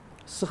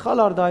սխալ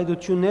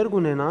արդահայտություններ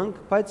ունենանք,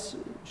 բայց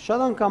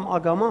շատ անգամ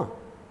ագամա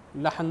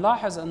رح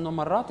նلاحظ انه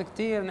مرات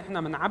كتير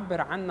نحن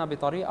بنعبر عنها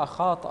بطريقه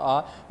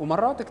خاطئه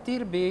ومرات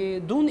كتير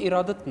بدون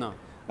ارادتنا.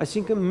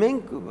 Այսինքն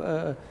մենք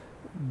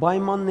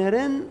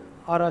պայմաններեն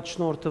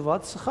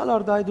առաջնորդված սխալ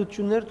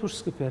արդահայտություններ դուրս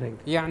կբերենք։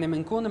 يعني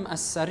بنكون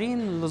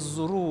مأثرين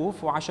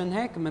للظروف وعشان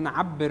هيك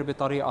بنعبر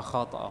بطريقه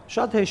خاطئه.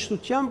 Շատ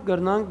հեշտությամբ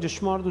կրնանք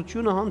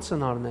ճշմարտությունը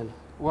հանցն առնել։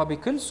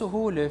 وبكل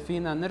سهوله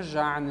فينا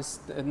نرجع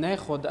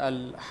ناخذ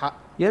الحق.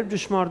 Երբ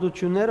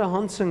ճշմարտությունները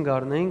հանցն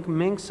կառնենք,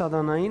 մենք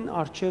սատանային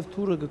արչև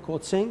թուրը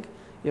կկոծենք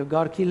եւ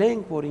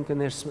գարկիլենք, որ ինքը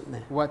ներս մտնի։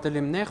 وقت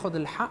اللي بناخذ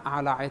الحق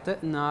على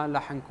عاتقنا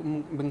رح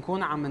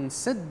بنكون عم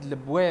نسد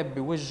الابواب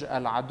بوجه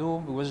العدو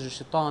بوجه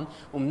الشيطان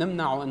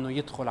وبنمنعه انه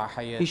يدخل على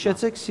حياتنا.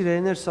 Հիշեցեք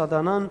սիրելիներ,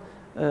 սատանան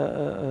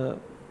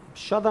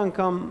շատ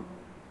անգամ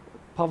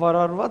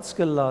բավարարված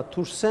կլա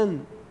դուրսեն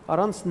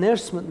առանց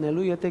ներս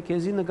մտնելու, եթե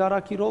քեզի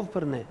նկարակիրով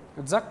բռնե։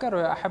 تذكروا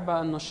يا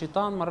أحبة أنه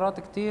الشيطان مرات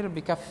كتير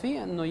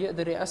بكفيه أنه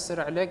يقدر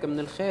يأثر عليك من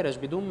الخارج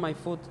بدون ما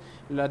يفوت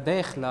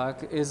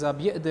لداخلك إذا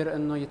بيقدر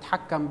أنه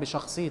يتحكم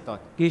بشخصيتك.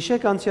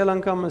 Գիշեք անցյալ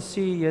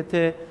անգամսի,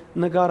 եթե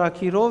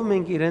նկարակիրով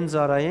մենք իրեն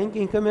զարայենք,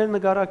 ինքը մեր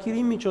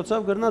նկարակիրի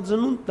միջոցով կրնա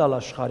ծնունդ տալ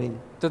աշխարհին։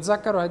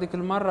 تتذكروا هذيك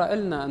المرة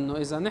قلنا أنه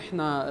إذا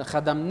نحن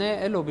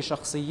خدمناه له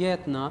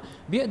بشخصياتنا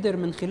بيقدر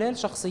من خلال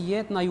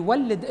شخصياتنا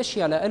يولد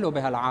أشياء له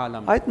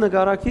بهالعالم. Այդ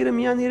նկարակիրը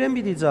միան իրեն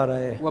պիտի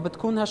ծարայե։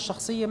 وبتكون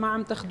هالشخصية ما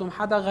عم تخدم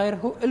حدا غير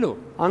هو له.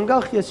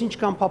 Անկախ ես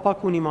ինչքան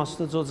փափակ ունիմ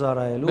Աստծո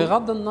ծարայելու,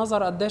 بغض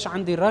النظر قديش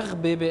عندي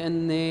رغبة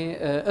بإني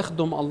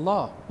أخدم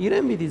الله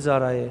իրեն պիտի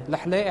ծարայե,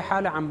 رح لاقي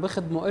حالي عم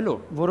بخدمه له.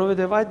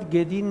 որովհետև այդ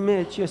գեդին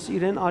մեջ ես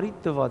իրեն արիտ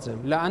տված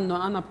եմ։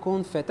 لأنه أنا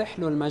بكون فاتح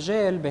له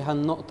المجال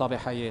بهالنقطة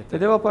بحياتي.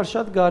 Հետևաբար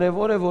շատ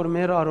կարևոր է որ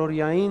մեր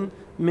առօրյային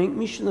մենք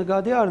միշտ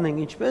նկատի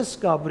առնենք ինչպես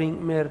կապրինք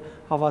մեր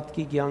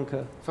հավատքի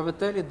կյանքը։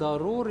 فبالتالي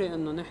ضروري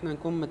إنه نحن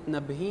نكون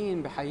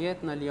متنبهين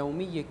بحياتنا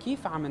اليومية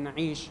كيف عم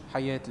نعيش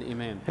حياة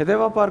الإيمان.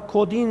 Հետևաբար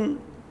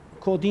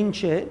կոդին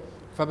չէ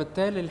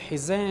فبالتالي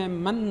الحزام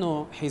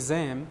منه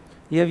حزام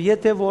եւ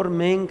եթե որ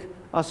մենք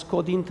աս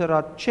կոդին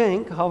դրած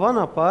չենք,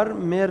 հավանաբար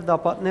մեր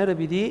դապատները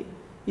պիտի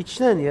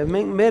իջնեն եւ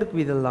մենք մեր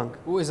պիտի լանք։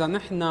 وإذا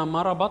نحن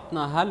ما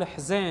ربطنا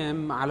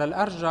هالحزام على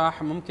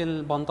الأرجح ممكن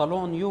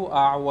البنطلون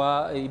يوقع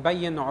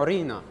ويبين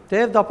عرينا.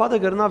 Դեև դապատը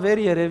գրնա վեր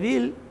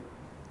երևիլ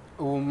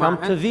ومع կամ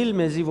թվիլ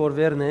մեզի որ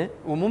վերն է,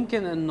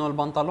 وممكن انه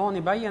البنطلون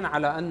يبين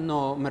على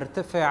انه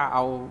مرتفع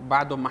او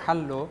بعده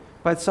محله،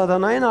 բայց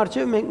սատանային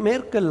արչև մենք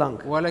մեր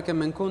կլանք։ ولكن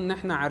بنكون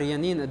نحن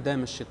عريانين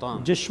قدام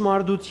الشيطان.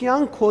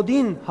 Ճշմարտության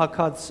կոդին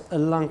հակած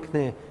լանքն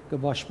է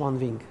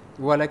կպաշտպանվինք։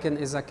 ولكن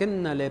اذا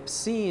كنا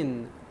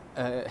لابسين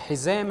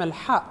حزام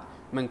الحق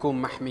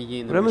بنكون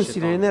محميين من Ուրեմն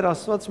الشيطان. սիրելիներ,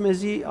 Աստված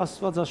մեզի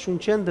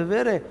Աստվածաշունչեն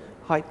դվեր է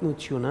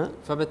հայտնությունը,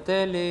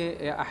 فبالتالي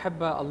يا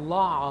احبه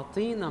الله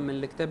عطينا من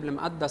الكتاب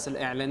المقدس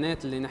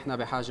الاعلانات اللي نحن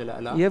بحاجه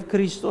لها، եւ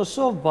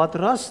Քրիստոսով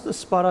պատրաստ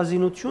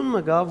սպարազինություն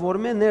մգա, որ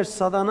մե ներ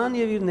սատանան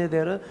եւ իր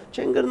նեդերը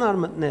չեն գնար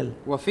մտնել։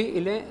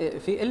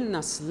 في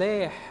إلنا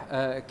سلاح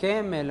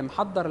كامل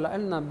محضر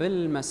لنا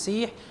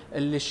بالمسيح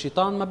اللي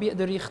الشيطان ما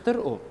بيقدر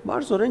يخترقه،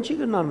 Բարձորեն չի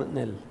գնար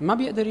մտնել։ ما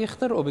بيقدر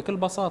يخترقه بكل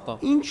بساطه،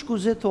 Ինչ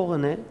կուզե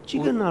թողնե, չի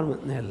գնար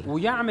մտնել։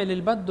 ويعمل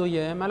اللي بده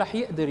اياه ما رح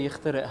يقدر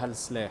يخترق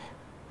هالسلاح.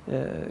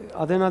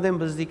 Ադենադեն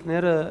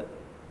բզդիկները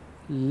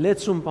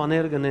լեցում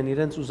բաներ գնեն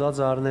իրենց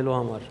ուզածը առնելու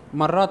համար։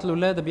 مرات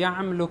الاولاد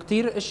بيعملوا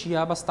كثير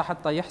اشياء بس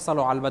حتى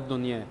يحصلوا على اللي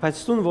بدهم اياه، Բայց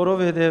տուն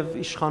որովհետև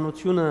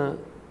իշխանությունը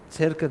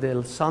ցերկը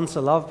դել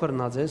սանսը լավ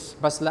բռնածես,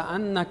 بس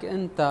لانك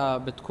انت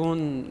بتكون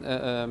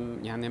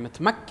يعني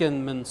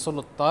متمكن من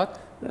سلطتك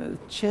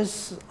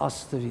չես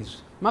աստվիր։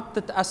 ما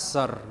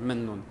بتتاثر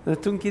منهم،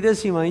 Տուն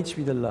գիտես հիմա ինչ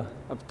պիտի լա։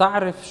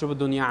 بتعرف شو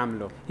بدهم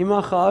يعملوا.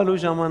 Հիմա խաղալու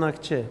ժամանակ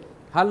չէ։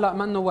 هلا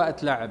منه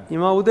وقت لعب،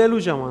 Հիմա ուդելու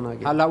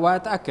ժամանակ է։ هلا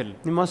وقت اكل،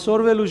 Հիմա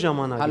սորվելու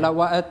ժամանակ هلا է։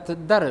 وقت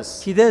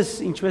درس، Գիտես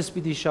ինչպես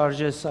պիտի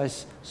շարժես այս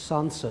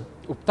սանսը։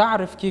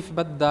 وبتعرف كيف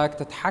بدك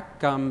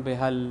تتحكم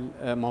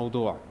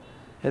بهالموضوع.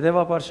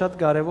 Հետևաբար շատ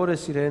կարևոր է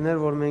սիրելիներ,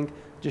 որ մենք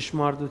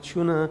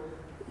ճշմարտությունը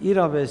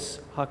իրավես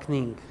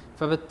հագնենք։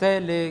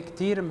 فبالتالي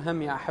كثير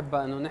مهم يا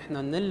احبه انه نحن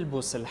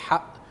نلبس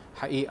الحق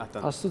حقيقه،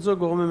 Աստծո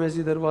կողմը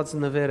մեզի դրված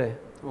նվեր է։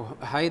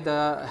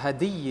 وهيدا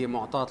هديه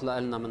معطاه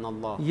لنا من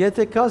الله.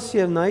 Եթե կաս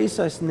եւ նայես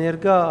այս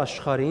ներկա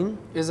աշխարհին,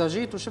 اذا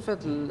جيت وشفت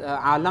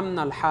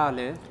عالمنا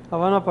الحالي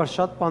հավանաբար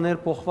շատ բաներ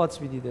փոխված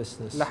պիտի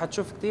տեսնես։ رح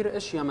تشوف كثير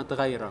اشياء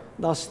متغيره،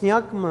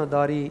 Դասնյակ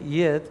տարի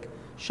յետ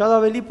շատ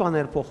ավելի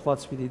բաներ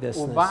փոխված պիտի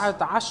տեսնես։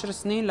 وبعد 10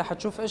 سنين رح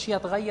تشوف اشياء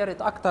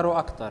تغيرت اكثر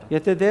واكثر.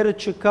 Եթե դերը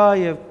չկա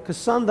եւ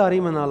 20 տարի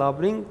մնալ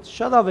ապրենք,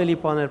 շատ ավելի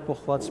բաներ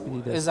փոխված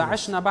պիտի اذا տեսնես։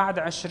 عشنا بعد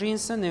 20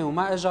 سنه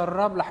وما اجى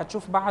الرب رح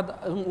تشوف بعد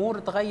امور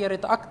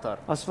تغيرت اكثر.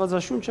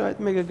 Աստվածաշունչը այդ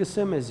մեկը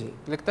գսե մեզի։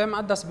 الكتاب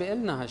المقدس بيقول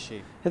لنا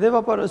هالشيء.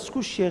 Հետևաբար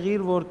ըսկուշ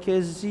եղիր, որ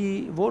քեզի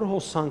որ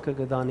հոսանքը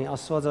կդանի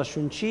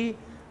Աստվածաշունչի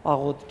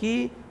աղոթքի,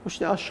 ոչ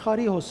թե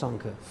աշխարհի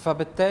հոսանքը։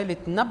 فبالتالي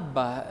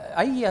تنبه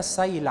اي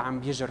سيل عم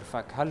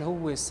بيجرفك، هل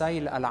هو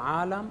سيل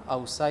العالم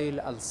او سيل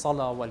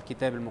الصلاه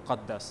والكتاب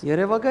المقدس؟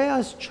 Երևակայ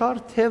այս չար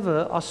թևը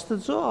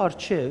Աստծո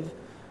արչև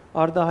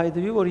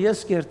արդահայտվի, որ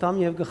ես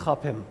կերտամ եւ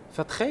կխափեմ։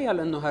 فتخيل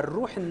انه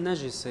هالروح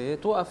النجسه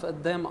توقف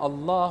قدام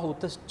الله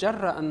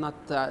وتتجرأ انك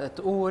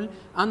تقول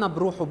انا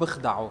بروح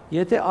وبخدعه.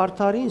 Եթե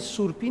արդարին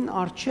սուրբին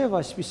արչև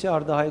այսպիսի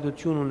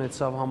արդահայտություն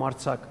ունեցավ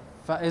համարցակ,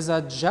 فاذا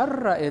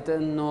تجرأت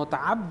انه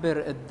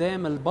تعبر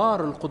قدام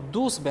البار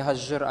القدوس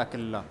بهالجرأة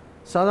كلها،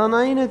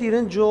 սատանային հետ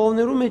իրեն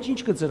ժողովներու մեջ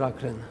ինչ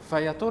կծրակրեն։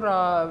 فيا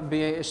ترى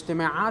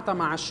باجتماعاتها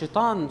مع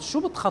الشيطان شو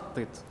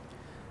بتخطط؟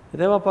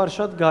 Հետևաբար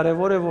շատ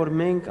կարևոր է, որ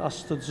մենք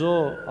Աստծո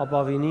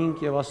ապավինենք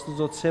եւ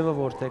Աստծո ցևը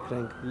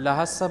ворթեքրենք։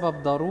 لهالسبب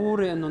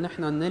ضروري انه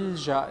نحن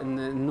نلجأ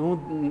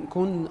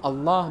نكون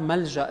الله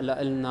ملجأ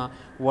لنا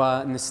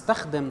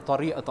ونستخدم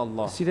طريقة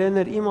الله.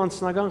 Սիրելիներ, իմ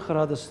անձնական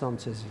խրատս տամ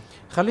ցեզի։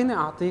 خليني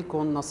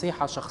اعطيكم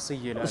نصيحة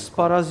شخصية لكم.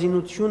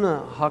 Սպարազինությունը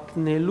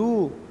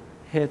հակնելու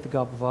հետ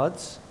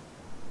կապված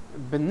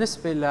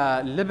بالنسبة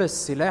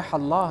للبس سلاح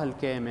الله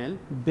الكامل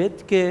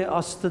պետք է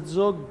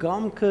Աստծո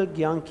գամքը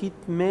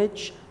ցանկիտ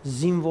մեջ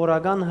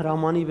զինվորական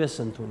հրամանի պես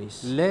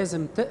ընդունիս։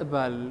 لازم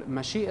تقبل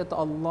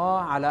مشيئة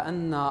الله على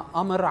أنها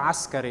أمر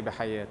عسكري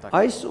بحياتك.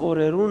 Այս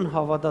օրերուն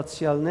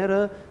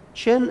հավատացյալները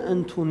չեն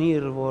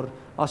ընդունիր, որ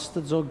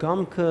Աստծո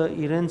գամքը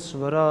իրենց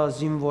վրա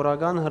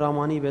զինվորական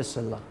հրամանի պես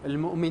լա։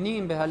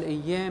 المؤمنين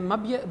بهالأيام ما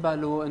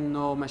بيقبلوا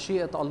إنه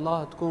مشيئة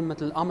الله تكون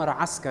مثل أمر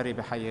عسكري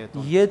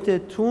بحياتهم. Եթե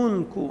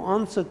ցուն ու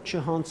անցդ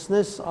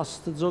չհանցնես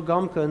Աստծո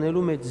գամքը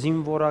անելու մեջ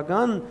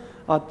զինվորական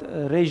at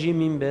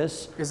ռեժիմին պես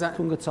إذا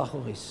ցուն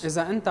գծախողիս։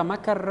 إذا أنت ما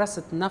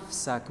كرست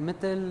نفسك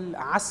مثل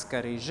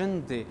عسكري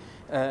جندي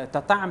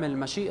تتعمل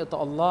مشيئة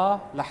الله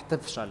رح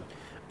تفشل.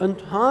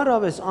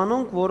 Ընդհանրապես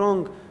անոնք,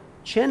 որոնք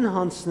չեն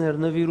հանցներ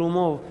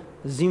նվիրումով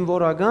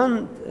զինվորական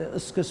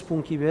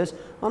սկզբունքի պես,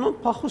 անոնք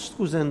փախուստ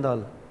կուզեն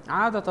դալ։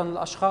 عادة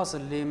الأشخاص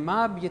اللي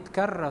ما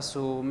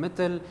بيتكرسوا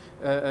مثل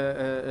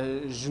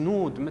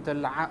جنود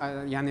مثل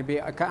يعني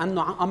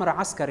كأنه أمر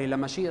عسكري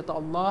لمشيئة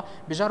الله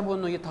بيجربوا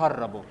إنه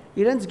يتهربوا.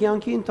 Իրենց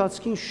ցանկի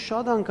ընթացքին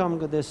շատ անգամ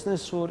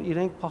կտեսնես, որ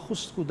իրենք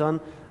փախուստ կուտան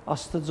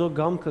Աստծո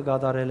գամքը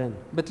գադարել են։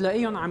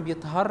 بتلاقيهم عم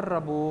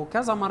بيتهربوا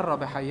كذا مرة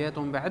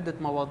بحياتهم بعدة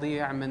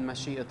مواضيع من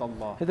مشيئة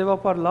الله.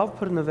 Հետևաբար լավ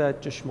բռնվի այդ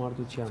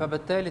ճշմարտության։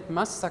 فبالتالي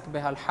تمسك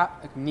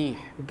بهالحق منيح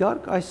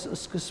Գարկ այս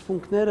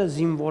սկզբունքները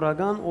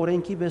զինվորական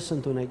օրենքի պես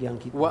ընդունեք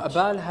յանքի։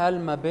 وقبال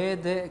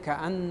هالمبادئ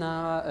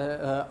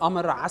كأنها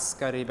أمر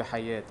عسكري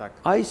بحياتك.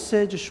 Այս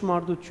է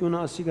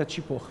ճշմարտությունը, ասիկա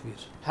չի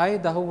փոխվիր։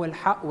 هيدا هو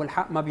الحق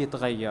والحق ما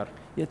بيتغير.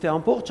 Եթե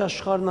ամբողջ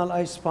աշխարհն ալ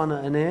այս բանը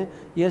ընե,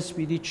 ես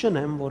պիտի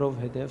չնեմ,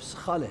 որովհետև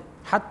սխալ է։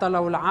 حتى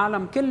لو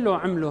العالم كله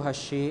عملوا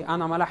هالشيء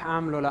أنا ما رح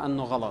أعمله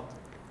لأنه غلط.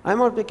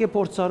 Այմար պետք է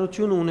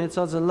փորձառություն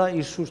ունեցածը լա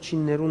իր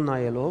շուրջիններուն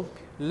նայելով,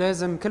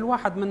 لازم كل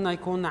واحد منا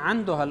يكون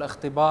عنده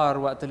هالاختبار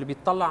وقت اللي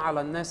بيطلع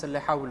على الناس اللي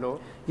حوله.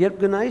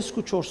 երբ գնայիս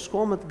ու 4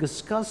 կողմդ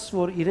գսկաս,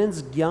 որ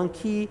իրենց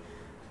ցանկի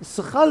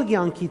սխալ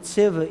ցանկի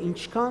ցևը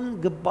ինչքան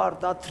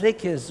գբարտատրեք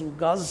ես ու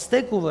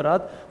գազստեք ու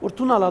վրատ, որ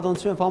դու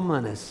նալադոնցում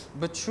փամանես։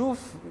 بتشوف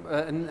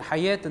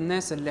حياة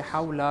الناس اللي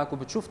حولك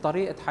وبتشوف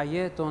طريقة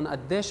حياتهم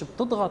قديش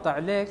بتضغط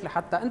عليك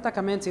لحتى أنت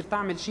كمان تصير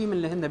تعمل شيء من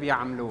اللي هن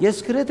بيعملوه.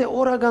 Ես գրեթե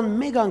օրական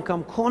մեկ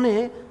անգամ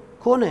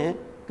քոնե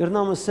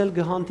գրնամսել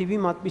գհանտիվի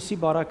մատպիսի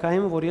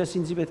բարակայում, որ ես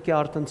ինձ պետք է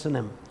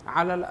արտնցնեմ։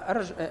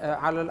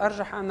 على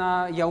الأرجح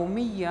أنا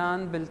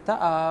يوميا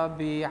بلتقى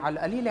على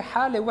القليلة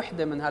حالة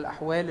وحدة من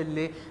هالأحوال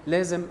اللي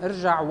لازم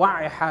أرجع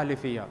وعي حالي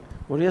فيها.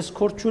 Որ ես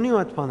կորչունի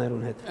այդ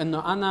բաներուն հետ։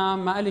 إنه أنا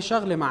ما إلي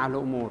شغلة مع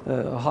الأمور.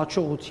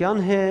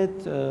 Հաջողության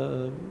հետ,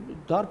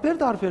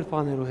 դարբեր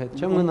բաներու հետ,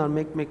 չեմ գնալ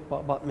մեկ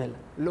պատմել։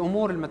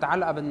 الأمور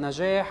المتعلقة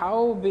بالنجاح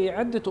أو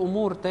بعدة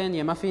أمور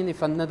تانية ما فيني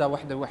فندها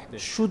وحدة.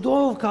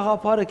 Շուտով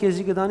քաղաքարը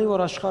քեզի գտանի,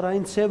 որ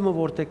աշխարհային ցևը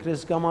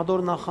որտեքրես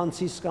կամադոր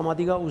նախանցիս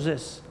կամադիգա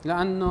ուզես։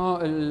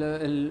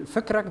 لأنه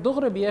فكرك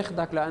دغري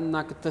بياخدك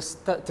لأنك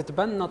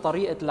تتبنى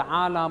طريقة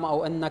العالم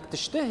أو أنك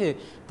تشتهي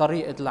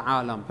طريقة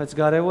العالم. Բայց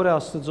կարևոր է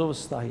Աստծո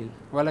վստահիլ։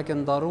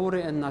 ولكن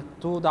ضروري أنك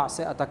توضع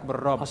ثقتك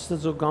بالرب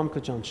Աստծո գամքը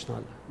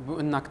ճանչնալ։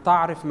 وأنك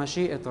تعرف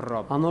مشيئة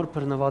الرب Անոր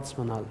բռնված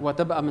մնալ։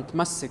 وتبقى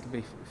متمسك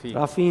فيه.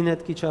 Ռաֆին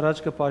հետ քիչ առաջ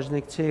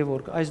կբաժնեկցեի,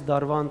 որ այս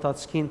դարվա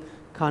ընթացքին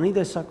քանի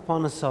տեսակ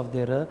բանը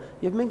սավդերը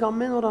եւ մենք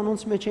ամեն օր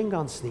անոնց մեջ ենք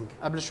անցնենք։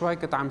 قبل شوي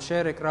كنت عم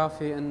شارك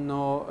رافي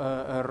انه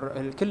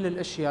كل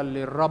الاشياء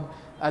اللي الرب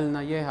قالنا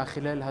اياها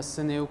خلال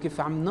هالسنه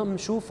وكيف عم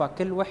نشوفها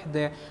كل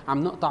وحده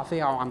عم نقطع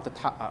فيها وعم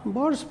تتحقق.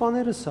 Բարս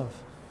բաները սավ։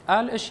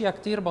 قال اشياء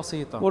كتير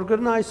بسيطه Որ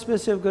գրնա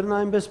այսպես եւ գրնա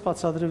այնպես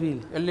բացադրվիլ։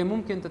 اللي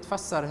ممكن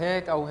تتفسر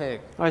هيك او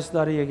هيك. Այս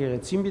տարի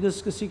եկեղեցին պիտի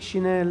սկսիկ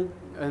շինել,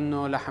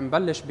 انه رح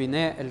نبلش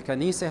بناء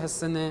الكنيسه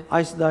هالسنه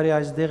այս տարի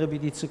այս դեղը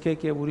պիտի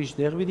ցկեք եւ ուրիշ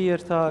դեղ պիտի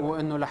երթակ։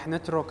 وانه رح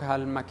نترك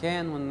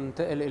هالمكان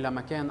وننتقل الى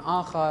مكان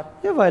اخر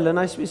Եվ այլն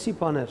այսպիսի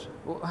բաներ։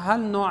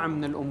 وهالنوع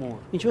من الامور.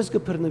 Ինչպես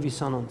կբռնվի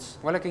սանոնց։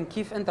 ولكن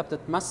كيف انت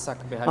بتتمسك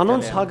Անոնց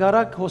بهالكلام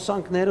հագարակ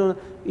հոսանքները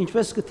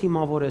ինչպես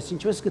կթիմավորես,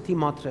 ինչպես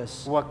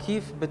կթիմատրես։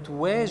 وكيف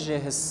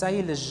بتواجه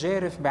السيل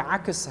الجارف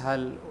بعكس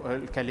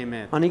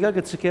هالكلمات. Անիկա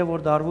կցկե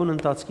որ դարվուն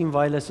ընթացքին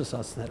վայլես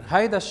ասածները։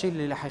 هيدا الشيء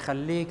اللي رح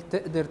يخليك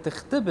تقدر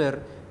تختبر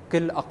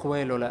كل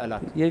أقواله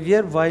لإلك. Եվ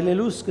երբ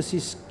վայլելու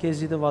սկսես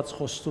քեզի տված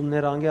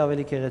խոստումներ անգե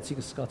ավելի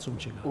քեղեցիկ սկացում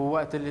չկա։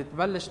 ووقت اللي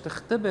تبلش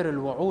تختبر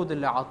الوعود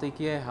اللي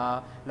عطيك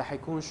إياها رح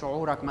يكون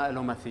شعورك ما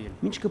له مثيل.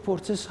 Ինչ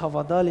կփորձես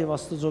հավատալ եւ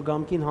Աստծո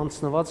գամքին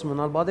հանձնված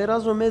մնալ,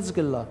 բادرազո մեծ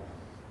գլա։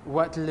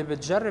 وقت اللي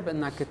بتجرب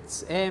انك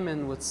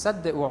تآمن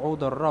وتصدق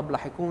وعود الرب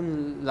رح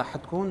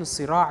تكون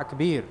الصراع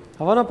كبير.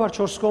 Հավանաբար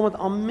 4 կողմդ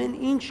ամեն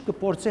ինչ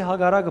կփորձի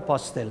հագարակը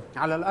փաստել։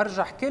 على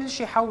الأرجح كل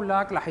شيء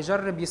حولك رح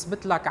يجرب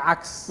يثبت لك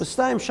عكس.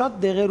 Վստահ եմ շատ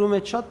դեղերում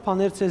է շատ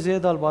բաներ ցեզի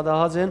դալ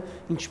բադահած են,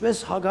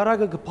 ինչպես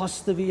հագարակը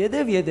կփաստվի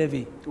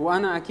եդեվի։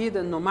 وانا اكيد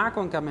انه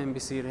معكم كمان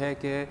بيصير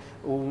هيك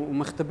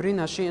ومختبرين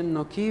هالشيء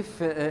انه كيف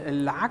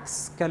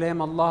العكس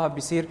كلام الله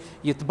بيصير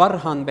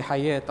يتبرهن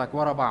بحياتك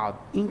ورا بعض.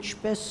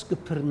 Ինչպես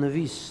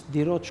կփռնվիս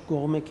դիրոջ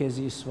կողմը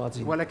քեզի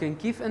իսվածին։ ولكن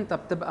كيف انت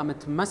بتبقى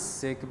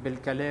متمسك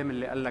بالكلام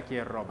اللي قال لك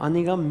اياه الرب.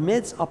 Անիկա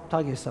մեծ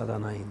ապտակ է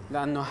սատանային։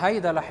 لانه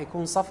هيدا رح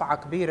يكون صفعه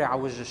كبيره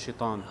على وجه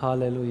الشيطان.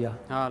 Հալելույա։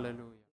 هاليلويا.